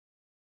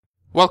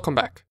Welcome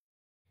back.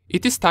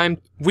 It is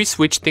time we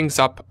switch things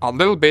up a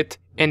little bit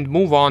and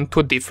move on to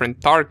a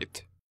different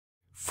target.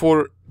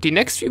 For the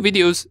next few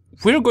videos,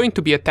 we're going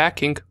to be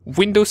attacking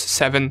Windows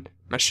 7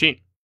 machine.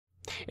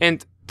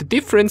 And the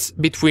difference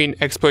between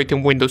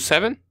exploiting Windows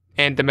 7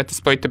 and the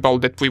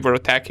Metasploitable that we were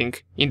attacking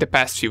in the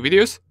past few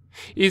videos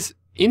is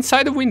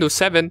inside of Windows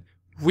 7,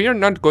 we are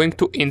not going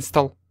to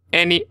install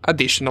any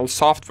additional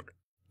software.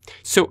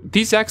 So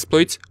these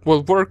exploits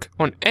will work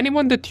on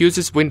anyone that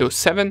uses Windows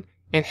 7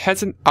 and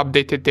hasn't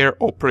updated their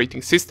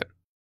operating system,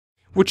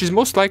 which is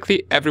most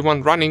likely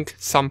everyone running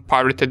some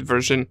pirated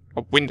version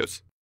of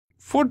Windows.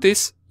 For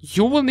this,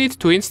 you will need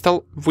to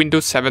install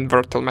Windows 7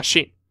 virtual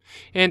machine.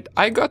 And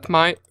I got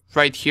mine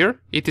right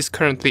here. It is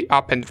currently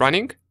up and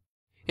running.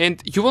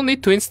 And you will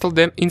need to install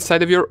them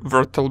inside of your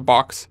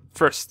VirtualBox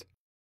first.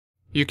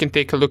 You can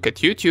take a look at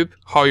YouTube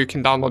how you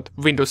can download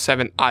Windows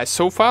 7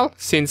 ISO file,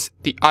 since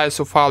the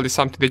ISO file is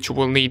something that you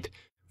will need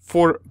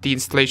for the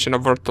installation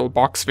of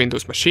VirtualBox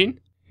Windows machine.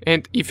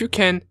 And if you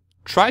can,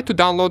 try to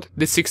download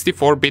the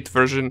 64-bit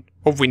version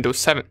of Windows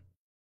 7.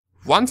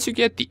 Once you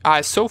get the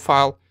ISO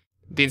file,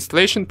 the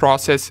installation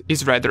process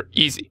is rather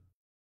easy.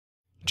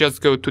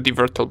 Just go to the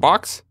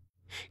VirtualBox,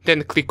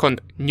 then click on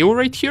New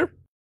right here.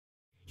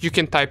 You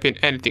can type in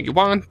anything you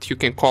want, you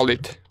can call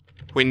it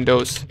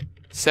Windows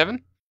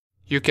 7.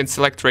 You can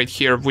select right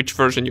here which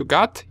version you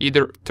got,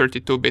 either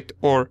 32-bit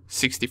or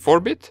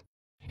 64-bit.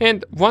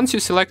 And once you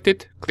select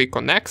it, click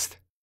on Next.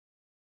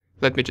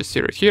 Let me just see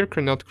right here,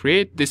 cannot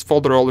create. This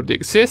folder already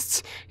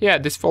exists. Yeah,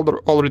 this folder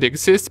already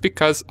exists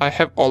because I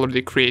have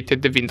already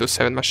created the Windows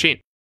 7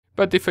 machine.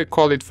 But if I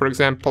call it, for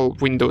example,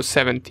 Windows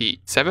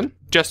 77,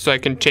 just so I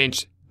can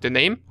change the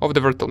name of the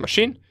virtual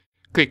machine,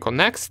 click on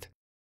Next.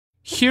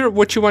 Here,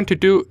 what you want to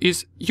do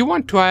is you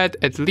want to add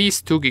at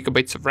least 2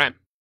 GB of RAM.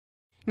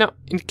 Now,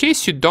 in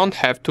case you don't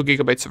have 2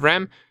 GB of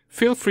RAM,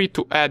 feel free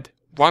to add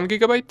 1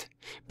 GB,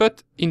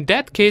 but in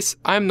that case,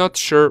 I'm not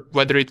sure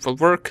whether it will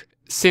work,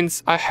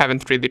 since I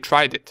haven't really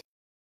tried it.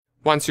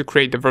 Once you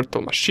create the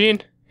virtual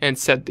machine and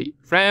set the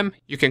RAM,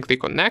 you can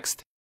click on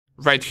Next.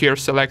 Right here,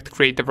 select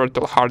Create a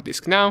Virtual Hard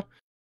Disk Now.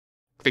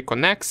 Click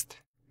on Next,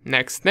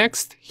 Next,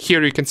 Next.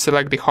 Here you can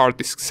select the hard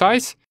disk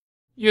size.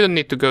 You don't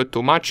need to go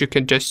too much, you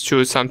can just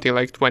choose something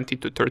like 20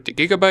 to 30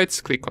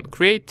 GB, click on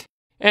Create,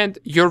 and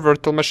your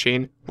virtual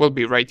machine will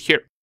be right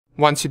here.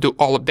 Once you do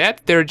all of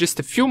that, there are just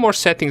a few more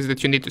settings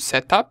that you need to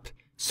set up.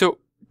 So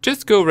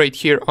just go right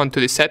here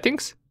onto the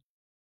settings.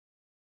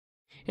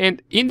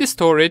 And in the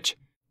storage,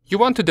 you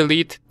want to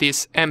delete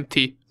this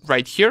empty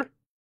right here.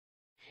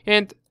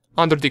 And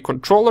under the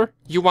controller,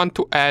 you want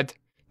to add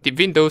the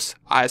Windows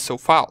ISO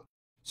file.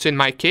 So in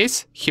my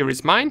case, here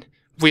is mine,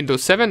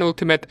 Windows 7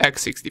 Ultimate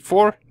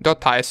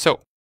x64.iso.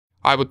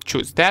 I would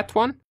choose that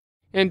one.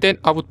 And then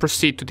I would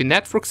proceed to the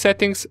network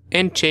settings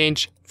and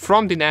change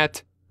from the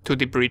NAT to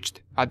the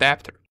bridged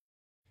adapter.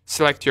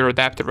 Select your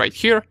adapter right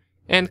here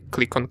and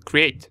click on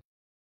Create.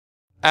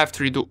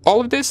 After you do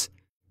all of this,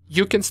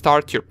 you can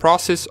start your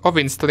process of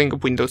installing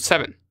Windows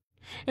 7.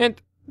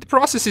 And the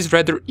process is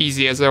rather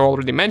easy, as I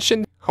already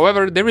mentioned.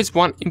 However, there is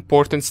one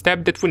important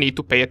step that we need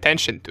to pay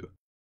attention to.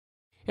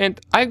 And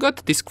I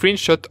got the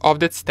screenshot of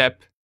that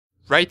step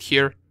right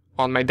here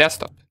on my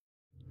desktop.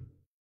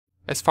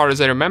 As far as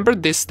I remember,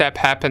 this step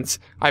happens,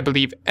 I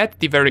believe, at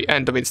the very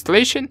end of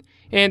installation,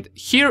 and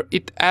here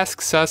it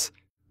asks us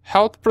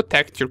how to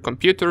protect your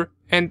computer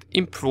and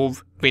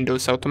improve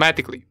Windows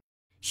automatically.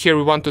 Here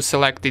we want to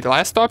select the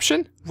last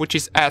option, which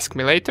is Ask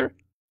Me Later.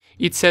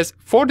 It says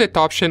for that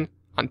option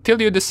until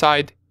you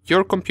decide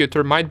your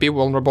computer might be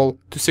vulnerable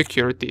to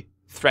security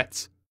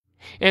threats.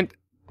 And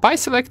by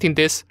selecting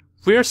this,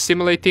 we are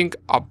simulating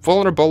a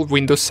vulnerable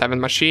Windows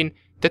 7 machine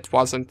that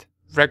wasn't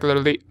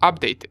regularly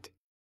updated.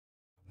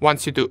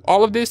 Once you do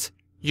all of this,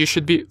 you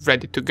should be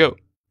ready to go.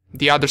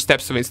 The other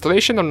steps of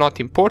installation are not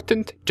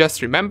important,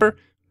 just remember,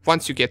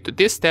 once you get to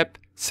this step,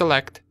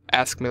 select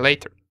Ask Me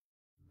Later.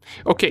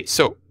 Okay,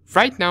 so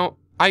right now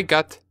I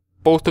got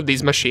both of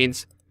these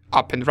machines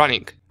up and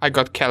running. I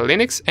got Kali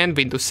Linux and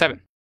Windows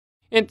 7.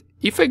 And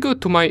if I go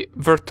to my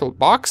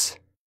VirtualBox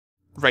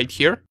right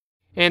here,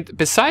 and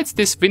besides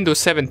this Windows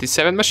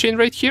 77 machine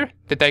right here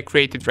that I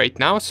created right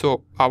now,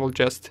 so I will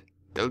just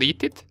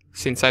delete it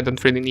since I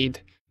don't really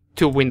need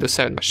 2 Windows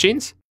 7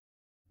 machines.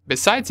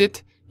 Besides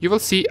it, you will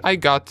see I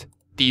got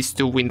these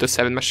 2 Windows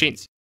 7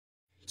 machines.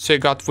 So I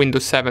got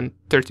Windows 7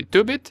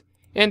 32-bit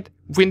and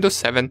Windows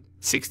 7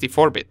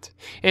 64-bit.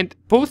 And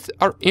both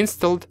are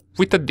installed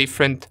with a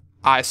different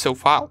ISO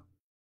file.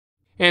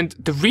 And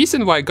the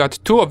reason why I got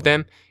 2 of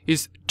them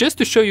is just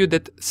to show you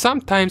that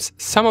sometimes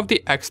some of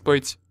the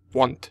exploits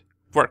won't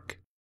work.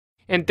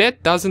 And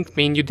that doesn't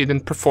mean you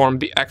didn't perform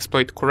the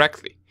exploit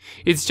correctly.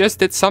 It's just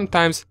that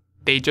sometimes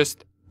they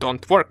just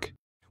don't work.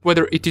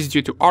 Whether it is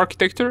due to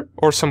architecture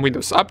or some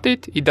Windows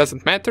update, it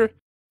doesn't matter.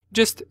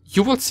 Just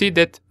you will see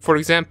that, for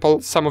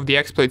example, some of the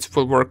exploits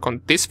will work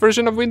on this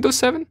version of Windows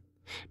 7,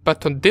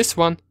 but on this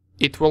one,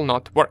 it will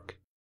not work.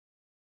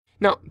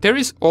 Now, there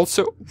is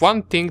also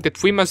one thing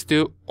that we must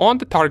do on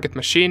the target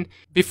machine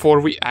before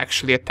we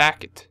actually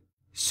attack it.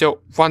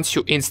 So once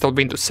you install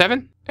Windows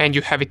 7 and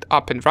you have it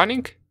up and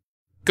running,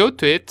 go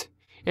to it,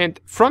 and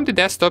from the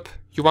desktop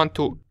you want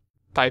to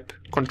type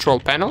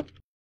Control Panel.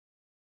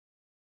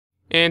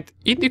 And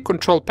in the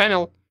Control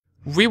Panel,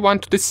 we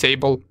want to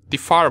disable the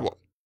firewall.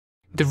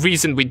 The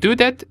reason we do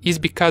that is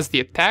because the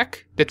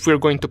attack that we're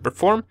going to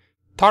perform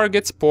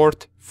targets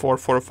port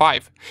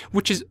 445,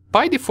 which is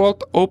by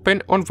default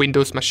open on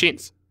Windows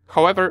machines.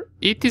 However,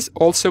 it is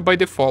also by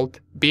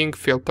default being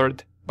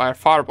filtered by a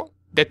firewall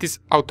that is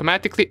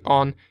automatically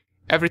on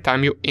every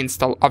time you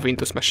install a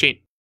Windows machine.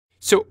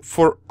 So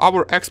for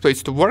our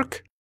exploits to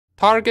work,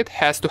 target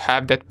has to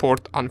have that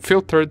port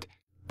unfiltered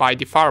by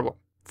the firewall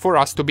for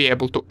us to be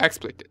able to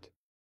exploit it.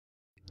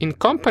 In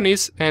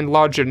companies and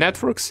larger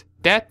networks,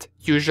 that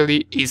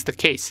usually is the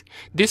case.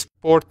 This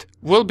port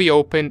will be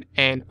open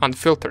and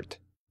unfiltered.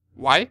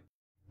 Why?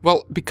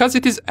 Well, because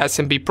it is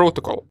SMB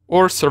protocol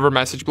or server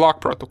message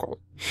block protocol.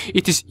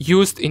 It is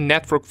used in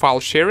network file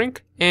sharing,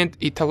 and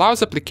it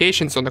allows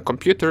applications on a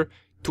computer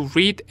to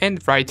read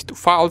and write to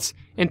files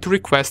and to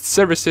request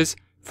services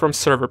from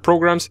server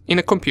programs in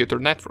a computer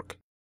network.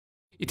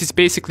 It is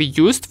basically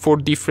used for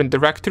different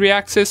directory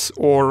access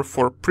or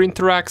for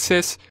printer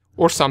access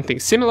or something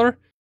similar.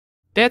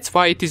 That's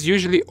why it is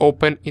usually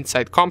open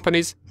inside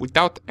companies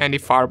without any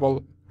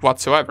firewall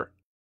whatsoever.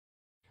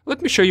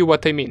 Let me show you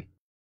what I mean.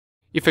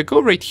 If I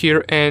go right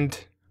here and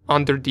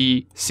under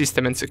the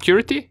System and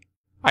Security,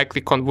 I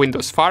click on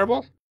Windows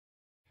Firewall.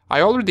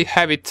 I already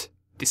have it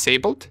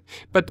disabled,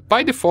 but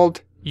by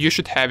default you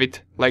should have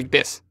it like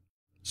this.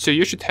 So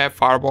you should have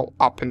firewall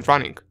up and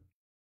running.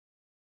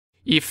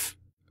 If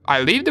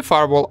I leave the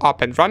firewall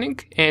up and running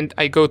and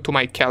I go to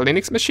my Cal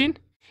Linux machine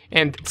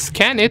and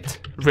scan it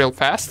real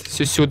fast,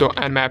 so sudo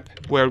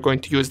nmap, we're going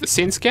to use the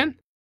synscan.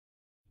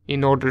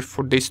 In order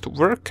for this to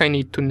work, I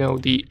need to know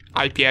the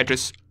IP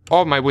address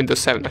of my Windows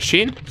 7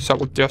 machine, so I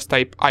will just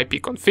type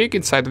ipconfig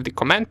inside of the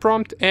command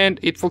prompt and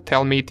it will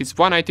tell me it is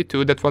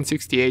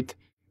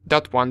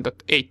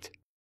 192.168.1.8.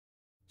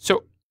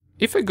 So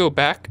if I go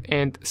back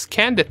and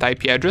scan that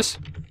IP address,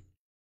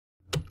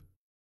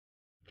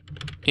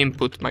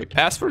 input my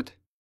password,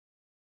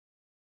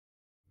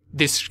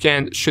 this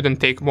scan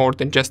shouldn't take more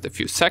than just a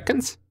few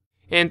seconds,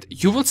 and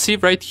you will see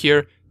right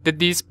here that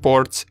these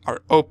ports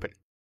are open.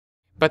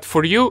 But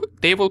for you,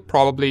 they will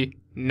probably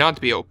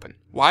not be open.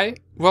 Why?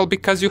 Well,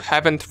 because you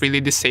haven't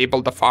really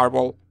disabled the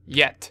firewall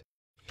yet.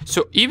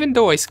 So even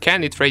though I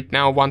scan it right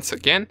now once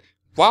again,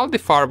 while the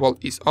firewall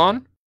is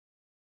on,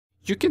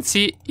 you can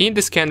see in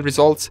the scan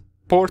results,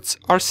 ports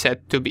are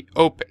set to be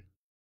open.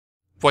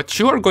 What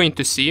you are going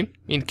to see,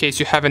 in case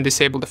you haven't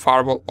disabled the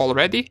firewall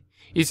already,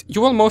 is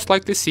you will most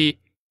likely see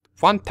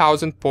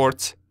 1000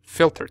 ports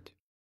filtered.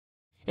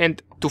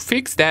 And to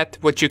fix that,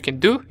 what you can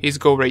do is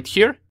go right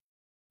here,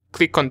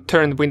 click on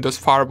Turn Windows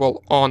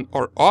Firewall on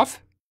or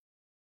off,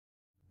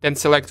 then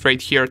select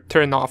right here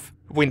Turn off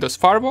Windows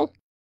Firewall,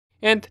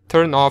 and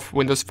turn off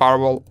Windows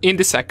Firewall in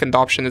the second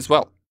option as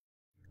well.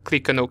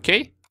 Click on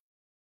OK,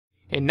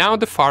 and now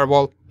the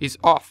firewall is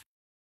off.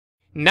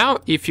 Now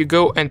if you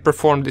go and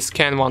perform the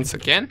scan once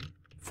again,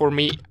 for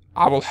me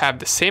I will have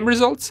the same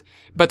results,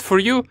 but for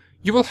you,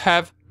 you will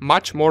have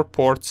much more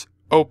ports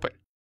open.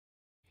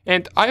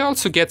 And I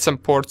also get some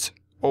ports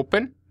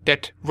open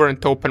that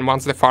weren't open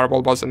once the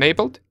firewall was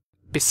enabled.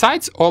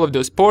 Besides all of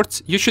those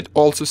ports, you should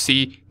also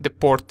see the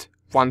port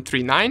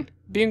 139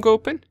 being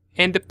open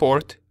and the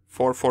port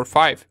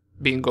 445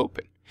 being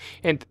open.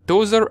 And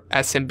those are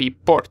SMB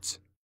ports.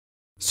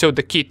 So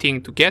the key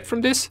thing to get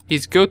from this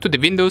is go to the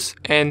Windows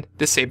and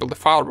disable the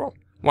firewall.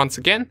 Once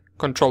again,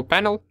 Control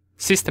Panel,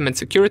 System and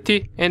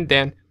Security, and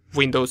then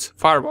Windows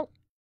Firewall.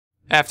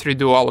 After you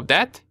do all of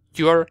that,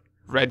 you are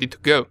ready to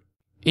go.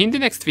 In the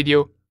next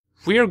video,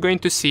 we are going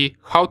to see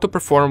how to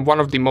perform one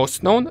of the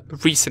most known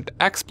recent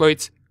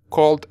exploits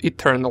called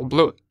Eternal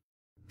Blue.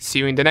 See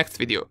you in the next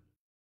video.